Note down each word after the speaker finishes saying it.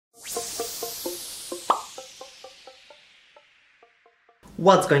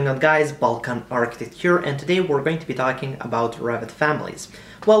What's going on, guys? Balkan Architect here, and today we're going to be talking about Revit families.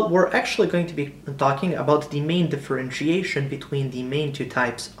 Well, we're actually going to be talking about the main differentiation between the main two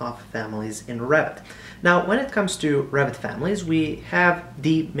types of families in Revit. Now, when it comes to Revit families, we have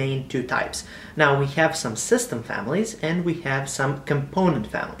the main two types. Now, we have some system families and we have some component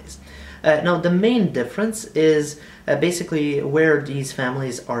families. Now, the main difference is basically where these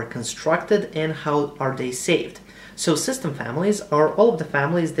families are constructed and how are they saved. So system families are all of the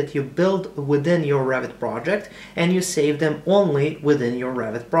families that you build within your Revit project and you save them only within your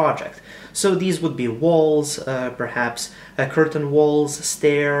Revit project. So these would be walls, perhaps curtain walls,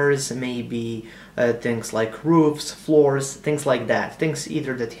 stairs, maybe things like roofs, floors, things like that. Things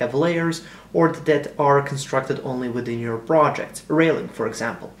either that have layers or that are constructed only within your project. Railing, for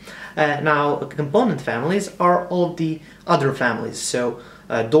example. Now, component families are all of the other families. So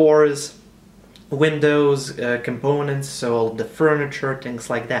doors, windows, components, so all the furniture, things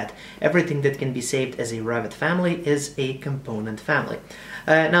like that. Everything that can be saved as a Revit family is a component family.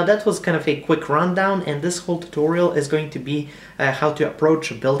 Now that was kind of a quick rundown, and this whole tutorial is going to be how to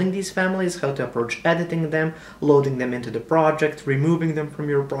approach building these families, how to approach editing them, loading them into the project, removing them from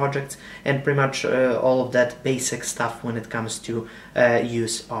your projects, and pretty much all of that basic stuff when it comes to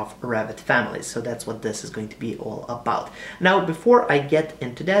use of Revit families. So that's what this is going to be all about. Now, before I get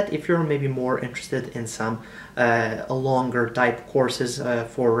into that, if you're maybe more interested in some longer type courses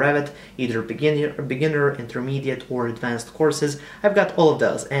for Revit, either beginner, intermediate, or advanced courses, I've got all of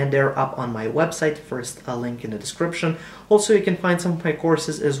those, and they're up on my website. First, a link in the description. Also, you can find some of my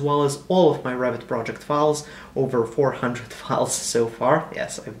courses as well as all of my Revit project files, over 400 files so far.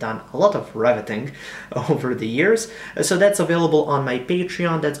 Yes, I've done a lot of Reviting over the years, so that's available on my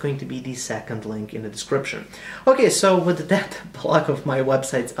Patreon. That's going to be the second link in the description. Okay, so with that block of my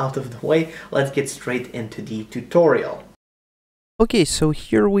websites out of the way, let's get straight into the tutorial. Okay, so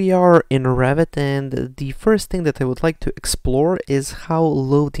here we are in Revit, and the first thing that I would like to explore is how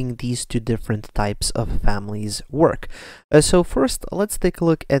loading these two different types of families work. So first, let's take a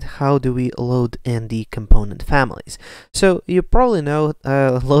look at how do we load in the component families. So you probably know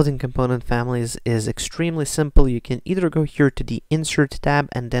loading component families is extremely simple. You can either go here to the Insert tab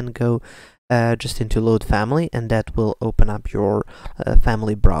and then go just into Load Family, and that will open up your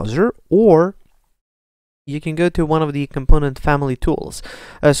family browser, or you can go to one of the component family tools.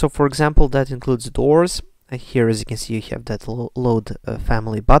 So for example, that includes doors. Here, as you can see, you have that load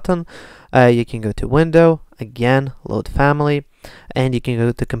family button. You can go to window, again, load family, and you can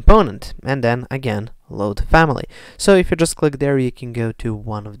go to component, and then again, load family. So if you just click there, you can go to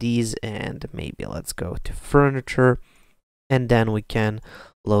one of these, and maybe let's go to furniture, and then we can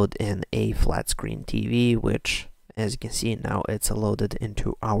load in a flat screen TV, which, as you can see, now it's loaded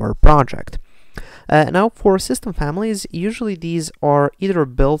into our project. Now, for system families, usually these are either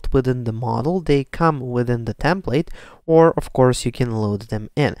built within the model, they come within the template, or of course you can load them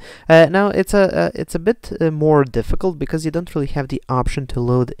in. Now it's a bit more difficult because you don't really have the option to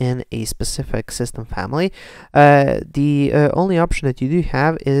load in a specific system family. The only option that you do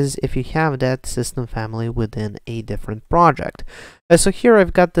have is if you have that system family within a different project. So here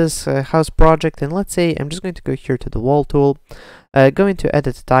I've got this house project, and let's say I'm just going to go here to the wall tool, go into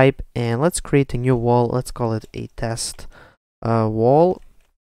edit type, and let's create a new wall. Let's call it a test wall.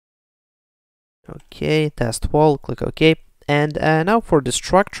 Okay, test wall, click OK. And now for the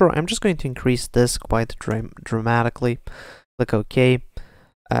structure, I'm just going to increase this quite dramatically. Click OK.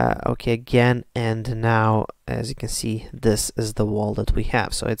 OK again, and now, as you can see, this is the wall that we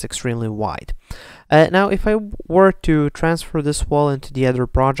have, so it's extremely wide. Now, if I were to transfer this wall into the other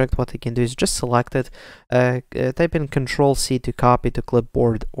project, what I can do is just select it, type in Control-C to copy to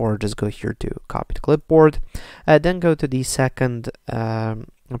clipboard, or just go here to copy to clipboard, then go to the second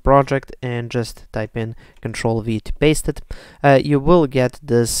project and just type in Control-V to paste it. You will get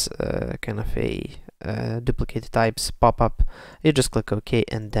this kind of a duplicate types pop up. You just click OK,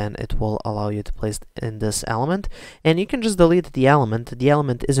 and then it will allow you to place in this element, and you can just delete the element. The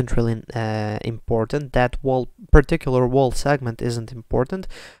element isn't really important. That particular wall segment isn't important.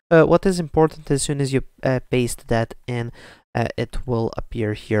 What is important, as soon as you paste that in, it will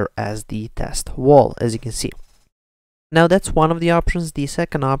appear here as the test wall, as you can see. Now that's one of the options. The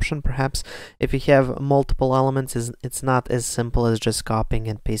second option, perhaps if you have multiple elements, it's not as simple as just copying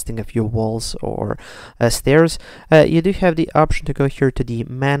and pasting a few walls or stairs. You do have the option to go here to the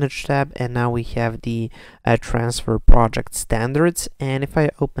Manage tab, and now we have the Transfer Project Standards. And if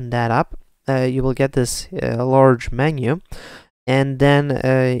I open that up, you will get this large menu. and then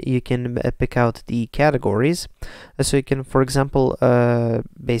you can pick out the categories. So you can, for example,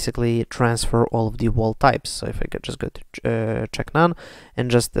 basically transfer all of the wall types. So if I could just go to check none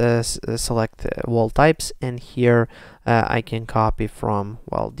and just select wall types, and here I can copy from,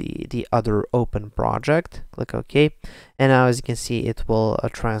 well, the other open project, click OK, and now as you can see it will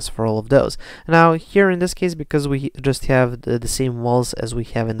transfer all of those. Now here in this case, because we just have the same walls as we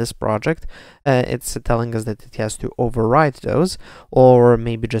have in this project, it's telling us that it has to override those, or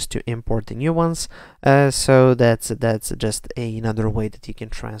maybe just to import the new ones. So that's just another way that you can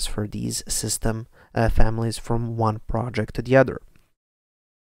transfer these system families from one project to the other.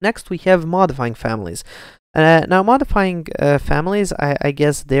 Next we have modifying families. Now modifying families, I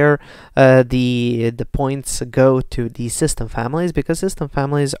guess there the points go to the system families, because system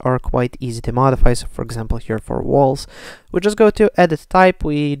families are quite easy to modify. So for example here for walls, we just go to edit type,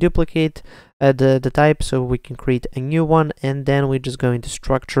 we duplicate the type so we can create a new one, and then we just go into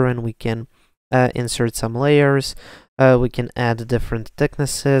structure and we can insert some layers. We can add different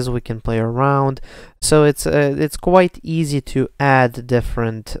thicknesses, we can play around. So it's quite easy to add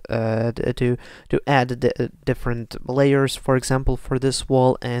different different layers, for example, for this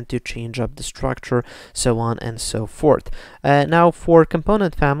wall, and to change up the structure, so on and so forth. Now for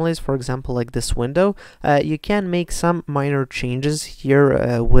component families, for example, like this window, you can make some minor changes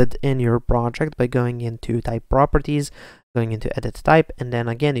here within your project by going into type properties, going into edit type, and then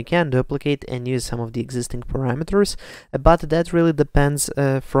again you can duplicate and use some of the existing parameters, but that really depends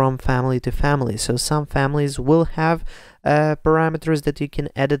from family to family. So some families will have parameters that you can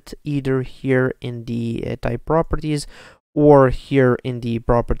edit either here in the type properties or here in the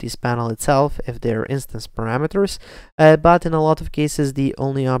properties panel itself if they're instance parameters, but in a lot of cases the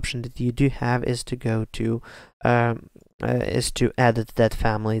only option that you do have is to go to edit that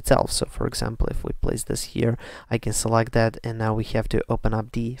family itself. So for example, if we place this here, I can select that, and now we have to open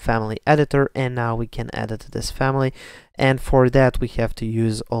up the family editor, and now we can edit this family, and for that we have to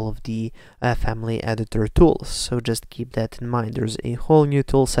use all of the family editor tools. So just keep that in mind. There's a whole new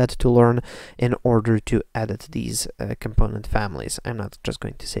tool set to learn in order to edit these component families. I'm not just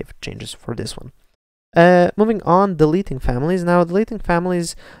going to save changes for this one. Moving on, deleting families. Now deleting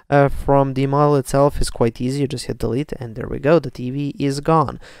families from the model itself is quite easy. You just hit delete and there we go, the TV is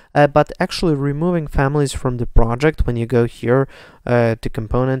gone. But actually removing families from the project, when you go here to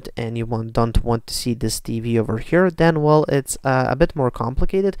component and you don't want to see this TV over here, then well, it's a bit more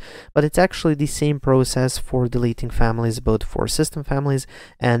complicated, but it's actually the same process for deleting families, both for system families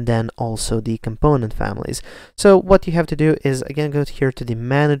and then also the component families. So what you have to do is again go here to the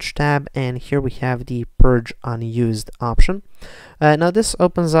manage tab, and here we have the purge unused option. Now this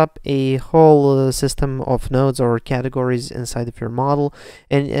opens up a whole system of nodes or categories inside of your model,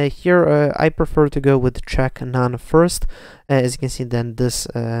 and here I prefer to go with check none first. As you can see, then this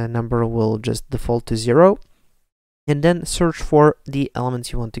number will just default to 0, and then search for the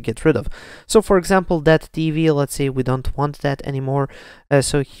elements you want to get rid of. So for example, that TV, let's say we don't want that anymore,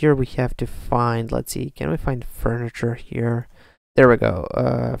 so here we have to find, let's see, can we find furniture here? There we go,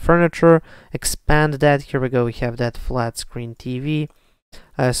 furniture, expand that, here we go, we have that flat screen TV.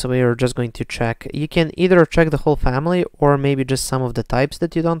 So we are just going to check, you can either check the whole family or maybe just some of the types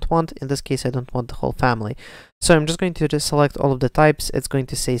that you don't want. In this case I don't want the whole family, so I'm just going to just select all of the types. It's going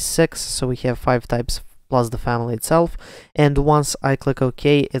to say 6, so we have 5 types plus the family itself, and once I click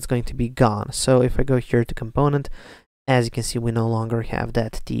OK, it's going to be gone. So if I go here to component, as you can see, we no longer have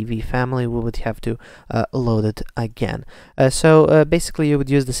that TV family. We would have to load it again. So basically you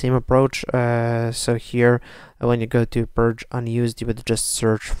would use the same approach. So here when you go to purge unused, you would just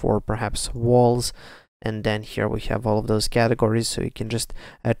search for perhaps walls, and then here we have all of those categories, so you can just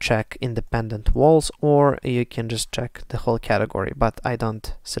check independent walls, or you can just check the whole category, but I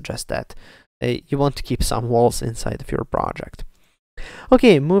don't suggest that. You want to keep some walls inside of your project.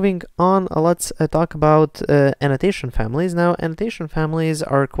 Okay, moving on, let's talk about annotation families. Now, annotation families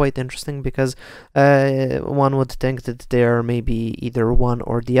are quite interesting because one would think that they're maybe either one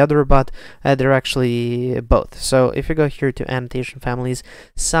or the other, but they're actually both. So if you go here to annotation families,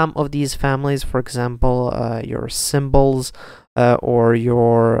 some of these families, for example, your symbols or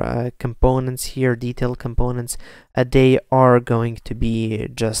your components here, detail components, they are going to be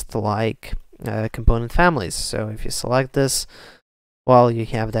just like component families. So if you select this, while you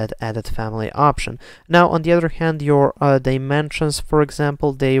have that edit family option. Now, on the other hand, your dimensions, for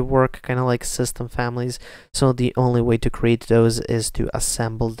example, they work kind of like system families, so the only way to create those is to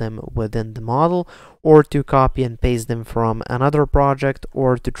assemble them within the model, or to copy and paste them from another project,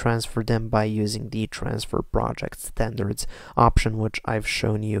 or to transfer them by using the transfer project standards option, which I've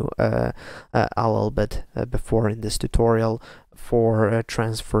shown you a little bit before in this tutorial for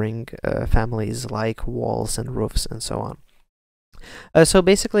transferring families like walls and roofs and so on. So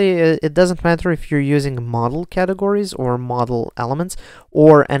basically, it doesn't matter if you're using model categories or model elements,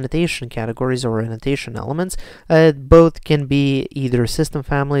 or annotation categories or annotation elements. Both can be either system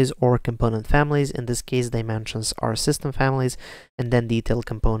families or component families. In this case, dimensions are system families, and then detail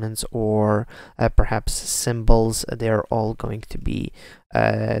components or perhaps symbols, they're all going to be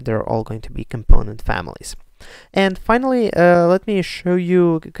component families. And finally, let me show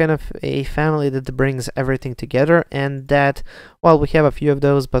you kind of a family that brings everything together, and that, well, we have a few of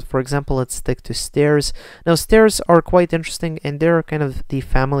those, but for example, let's stick to stairs. Now, stairs are quite interesting, and they're kind of the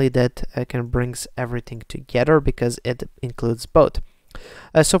family that kind of brings everything together because it includes both.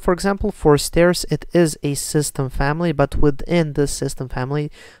 So for example, for stairs, it is a system family, but within this system family,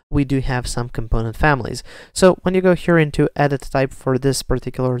 we do have some component families. So when you go here into edit type for this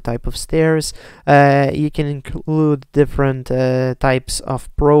particular type of stairs, you can include different types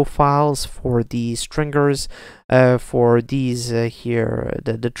of profiles for the stringers, for these here,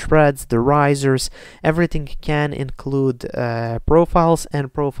 the treads, the risers. Everything can include profiles,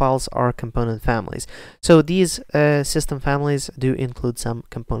 and profiles are component families. So these system families do include some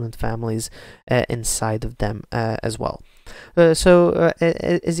component families inside of them as well. So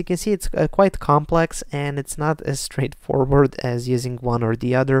as you can see, it's quite complex, and it's not as straightforward as using one or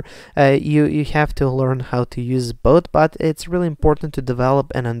the other. You have to learn how to use both, but it's really important to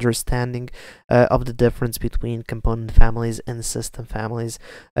develop an understanding of the difference between component families and system families,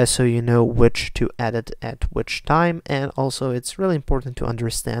 so you know which to edit at which time. And also, it's really important to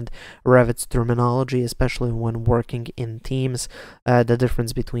understand Revit's terminology, especially when working in teams. The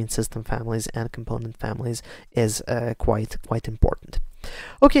difference between system families and component families is quite important.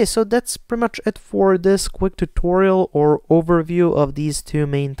 Okay, so that's pretty much it for this quick tutorial or overview of these two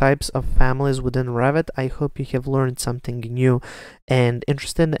main types of families within Revit. I hope you have learned something new and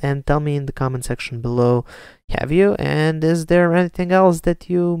interesting, and tell me in the comment section below, have you? And is there anything else that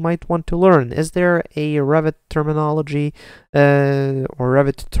you might want to learn? Is there a Revit terminology or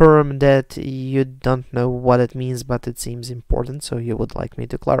Revit term that you don't know what it means, but it seems important, so you would like me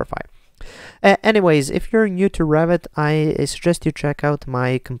to clarify? Anyways, if you're new to Revit, I suggest you check out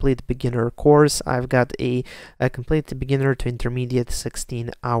my complete beginner course. I've got a complete beginner to intermediate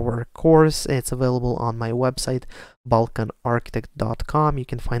 16-hour course. It's available on my website, balkanarchitect.com. You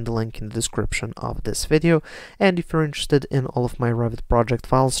can find the link in the description of this video. And if you're interested in all of my Revit project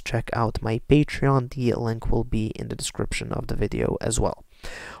files, check out my Patreon. The link will be in the description of the video as well.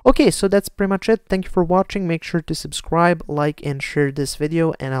 Okay, so that's pretty much it. Thank you for watching. Make sure to subscribe, like, and share this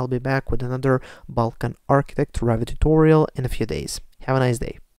video, and I'll be back with another Balkan Architect Revit tutorial in a few days. Have a nice day.